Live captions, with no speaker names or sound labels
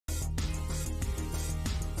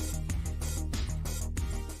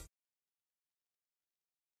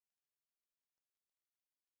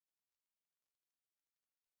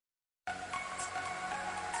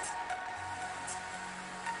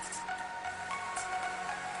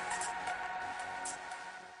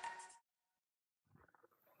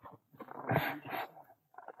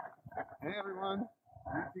everyone,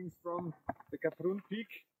 greetings from the Caprun Peak.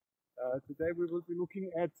 Today we will be looking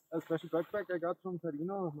at a special backpack I got from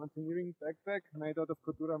Ferrino, a mountaineering backpack made out of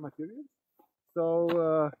Cordura materials.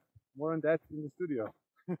 So more on that in the studio.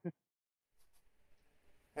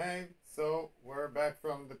 Hey, so we're back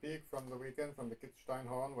from the peak, from the weekend, from the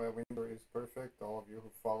Kitzsteinhorn, where winter is perfect. All of you who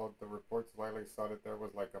followed the reports lately saw that there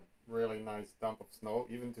was like a really nice dump of snow.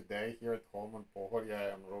 Even today here at home on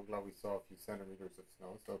Pohorje and Rogla, we saw a few centimeters of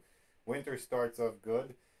snow. So winter starts off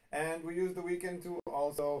good. And we used the weekend to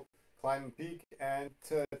also climb a peak and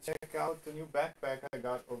to check out the new backpack I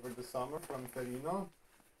got over the summer from Ferrino.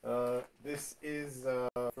 This is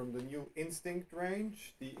from the new Instinct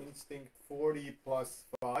range, the Instinct 40 plus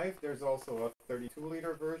 5. There's also a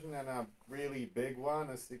 32-liter version and a really big one,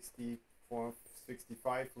 a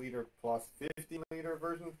 65-liter plus 15-liter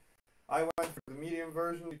version. I went for the medium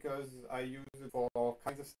version because I use it for all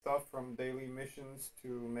kinds of stuff, from daily missions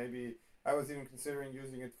to maybe, I was even considering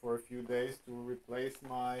using it for a few days to replace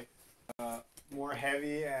my more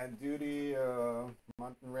heavy and duty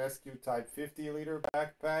mountain rescue type 50-liter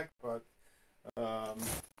backpack. But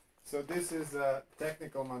so this is a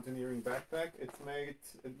technical mountaineering backpack. It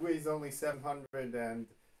weighs only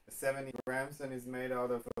 770 grams and is made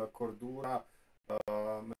out of Cordura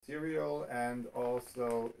material and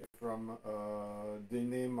also from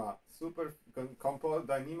Dyneema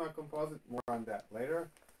Dyneema composite. More on that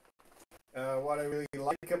later. What I really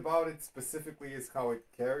like about it specifically is how it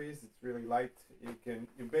carries. It's really light. You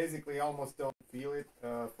basically almost don't feel it.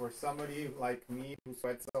 For somebody like me who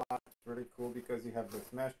sweats a lot, it's really cool because you have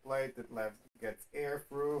this mesh plate that gets air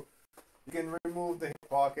through. You can remove the hip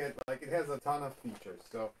pocket. Like, it has a ton of features.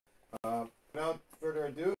 So without further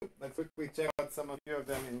ado, let's quickly check out some of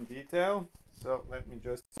them in detail. So let me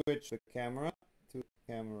just switch the camera to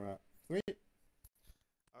camera 3.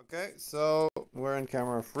 Okay, so we're in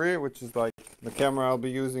camera 3, which is like the camera I'll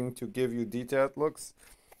be using to give you detailed looks.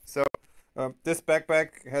 So this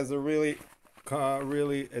backpack has a really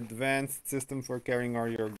advanced system for carrying all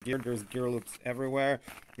your gear. There's gear loops everywhere.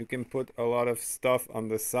 You can put a lot of stuff on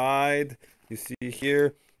the side. You see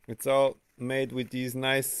here, it's all made with these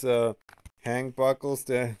nice hang buckles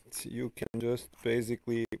that you can just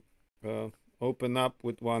basically open up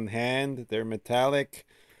with one hand. They're metallic.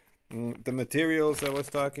 The materials I was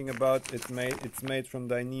talking about, it's made from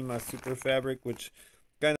Dyneema super fabric, which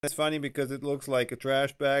kind of is funny because it looks like a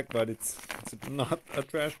trash bag, but it's not a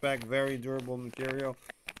trash bag. Very durable material,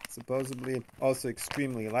 supposedly also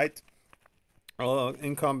extremely light,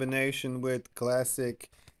 in combination with classic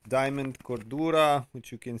diamond Cordura,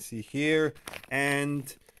 which you can see here,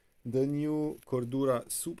 and the new Cordura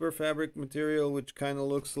super fabric material, which kind of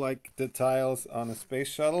looks like the tiles on a space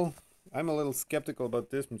shuttle. I'm a little skeptical about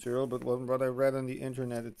this material, but what I read on the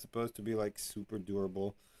internet, it's supposed to be like super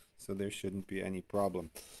durable, so there shouldn't be any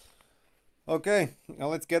problem. Okay, now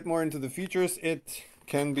let's get more into the features. It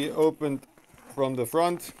can be opened from the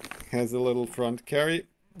front, has a little front carry,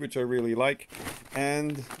 which I really like,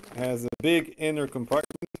 and has a big inner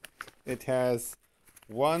compartment. It has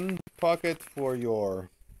one pocket for your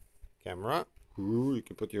camera. Ooh, you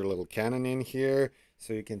can put your little Canon in here,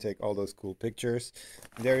 so you can take all those cool pictures.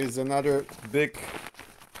 There is another big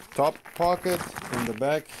top pocket in the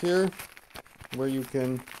back here, where you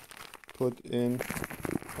can put in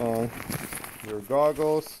your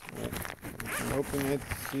goggles. You can open it,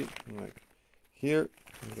 see, like here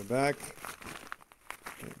in the back.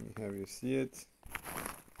 Let me have you see it.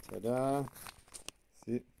 Ta-da!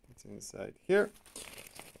 See, it's inside here.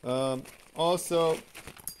 Also,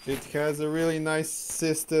 it has a really nice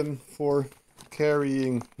system for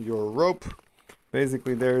carrying your rope.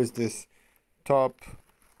 Basically, there is this top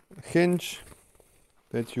hinge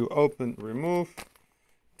that you open, remove,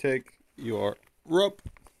 take your rope,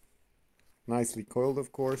 nicely coiled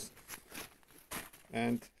of course,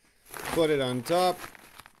 and put it on top,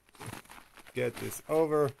 get this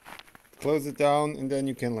over, close it down, and then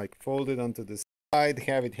you can like fold it onto the side,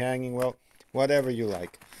 have it hanging, well, whatever you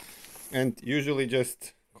like. And usually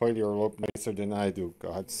just coil your rope nicer than I do,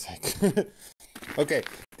 God's sake. Okay,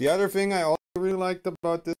 the other thing I also really liked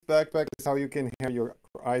about this backpack is how you can have your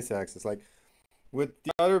ice axes. Like with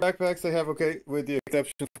the other backpacks I have, okay, with the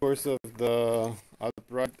exception of course of the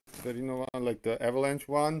upright Ferrino one, like the avalanche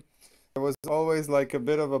one, there was always like a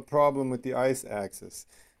bit of a problem with the ice axis.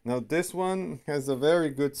 Now this one has a very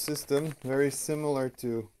good system, very similar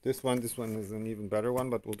to this one. This one is an even better one,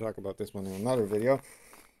 but we'll talk about this one in another video,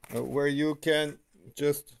 where you can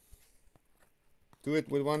just do it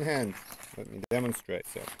with one hand. Let me demonstrate.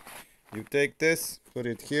 So you take this, put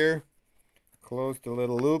it here, close the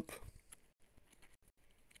little loop,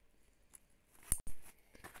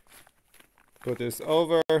 Put this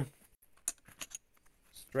over,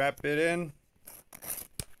 strap it in,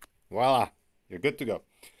 voila, you're good to go.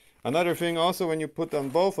 Another thing also, when you put on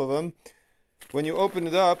both of them, when you open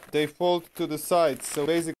it up, they fold to the sides. So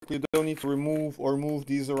basically you don't need to remove or move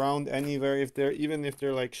these around anywhere even if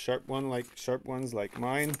they're like sharp ones like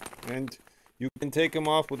mine. And you can take them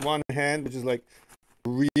off with one hand, which is like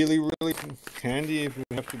really handy if you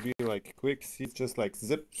have to be like quick. See, it's just like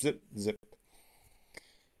zip, zip, zip.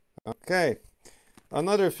 Okay.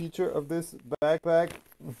 Another feature of this backpack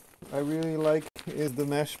I really like is the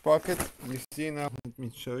mesh pocket. You see now, let me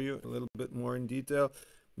show you a little bit more in detail.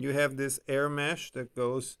 You have this air mesh that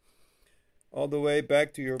goes all the way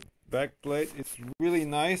back to your back plate. It's really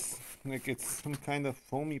nice, like it's some kind of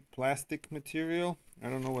foamy plastic material. I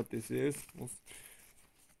don't know what this is.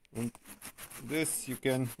 And this you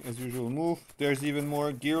can, as usual, move. There's even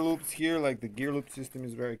more gear loops here, like the gear loop system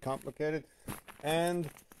is very complicated. And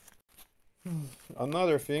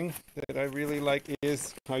another thing that I really like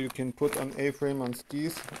is how you can put an A-frame on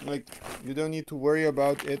skis. Like, you don't need to worry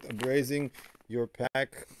about it abrasing your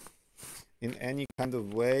pack in any kind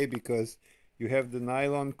of way, because you have the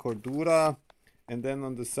nylon cordura, and then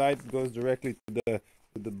on the side it goes directly to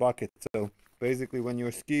the bucket. So basically when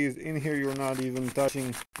your ski is in here, you're not even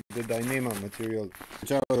touching the Dyneema material,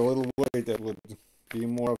 which I was a little worried that would be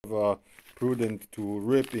more of a prudent to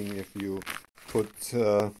ripping if you put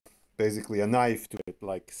basically a knife to it,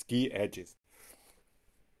 like ski edges.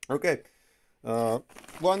 Okay,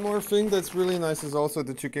 one more thing that's really nice is also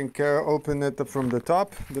that you can open it from the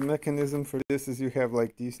top. The mechanism for this is you have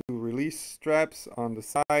like these two release straps on the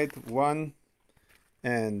side, 1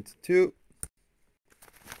 and 2.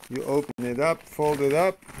 You open it up, fold it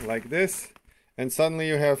up like this, and suddenly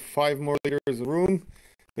you have 5 more liters of room.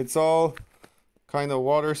 It's all kind of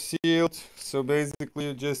water sealed, so basically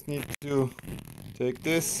you just need to take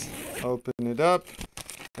this, open it up,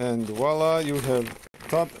 and voila, you have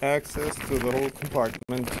top access to the whole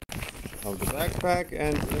compartment of the backpack.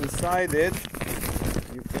 And inside it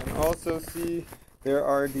you can also see there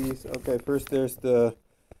are these, okay, first there's the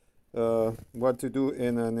what to do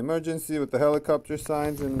in an emergency with the helicopter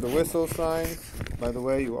signs and the whistle signs. By the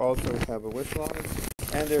way, you also have a whistle on it.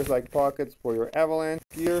 And there's like pockets for your avalanche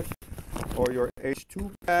gear or your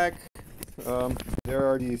H2 pack. There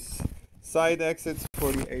are these side exits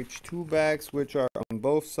for the H2 bags, which are on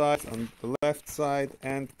both sides, on the left side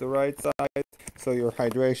and the right side, so your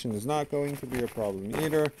hydration is not going to be a problem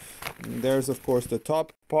either. And there's of course the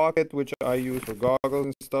top pocket, which I use for goggles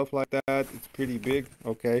and stuff like that. It's pretty big.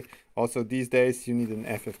 Okay, also these days you need an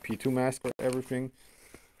FFP2 mask for everything.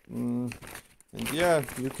 And yeah,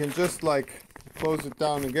 you can just like close it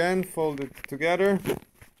down again, fold it together.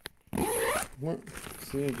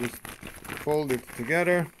 See, just fold it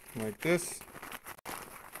together like this.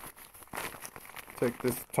 Take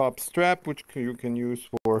this top strap, which you can use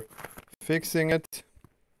for fixing it.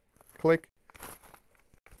 Click.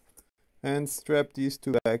 And strap these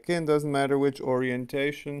two back in. Doesn't matter which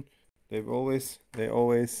orientation. They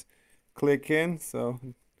always click in. So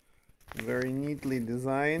very neatly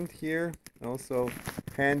designed here. Also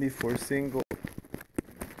handy for single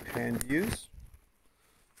hand use.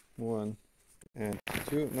 1 and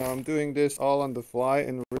 2. Now I'm doing this all on the fly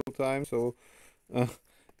in real time, so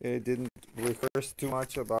it didn't rehearse too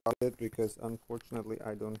much about it because unfortunately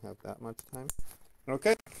I don't have that much time.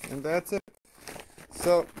 Okay, and that's it.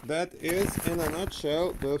 So that is in a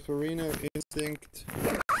nutshell the Ferrino Instinct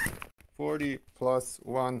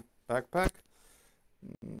 40+1 backpack.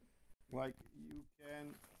 Like, you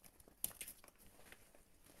can,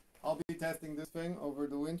 I'll be testing this thing over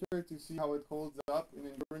the winter to see how it holds up in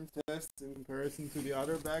endurance tests in comparison to the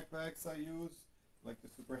other backpacks I use, like the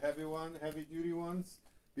super heavy duty ones,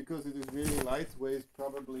 because it is really light, weighs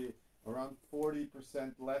probably around 40%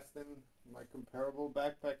 less than my comparable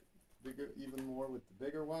backpack, bigger, even more with the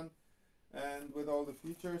bigger one, and with all the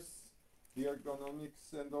features, the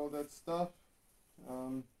ergonomics and all that stuff.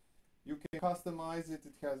 You can customize it.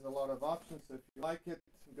 It has a lot of options. So if you like it,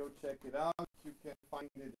 go check it out. You can find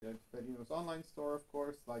it at Ferrino's online store, of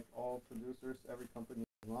course, like all producers. Every company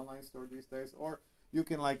has an online store these days. Or you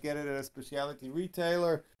can like get it at a specialty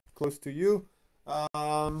retailer close to you.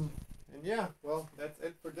 And yeah, well, that's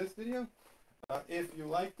it for this video. If you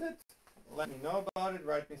liked it, let me know about it.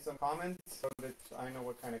 Write me some comments so that I know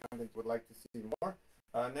what kind of content you would like to see more.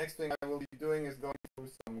 Next thing I will be doing is going through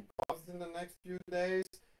some gloves in the next few days.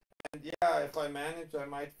 And yeah, if I manage, I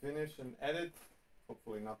might finish and edit.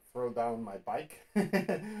 Hopefully not throw down my bike.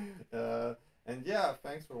 And yeah,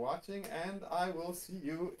 thanks for watching, and I will see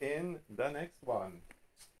you in the next one.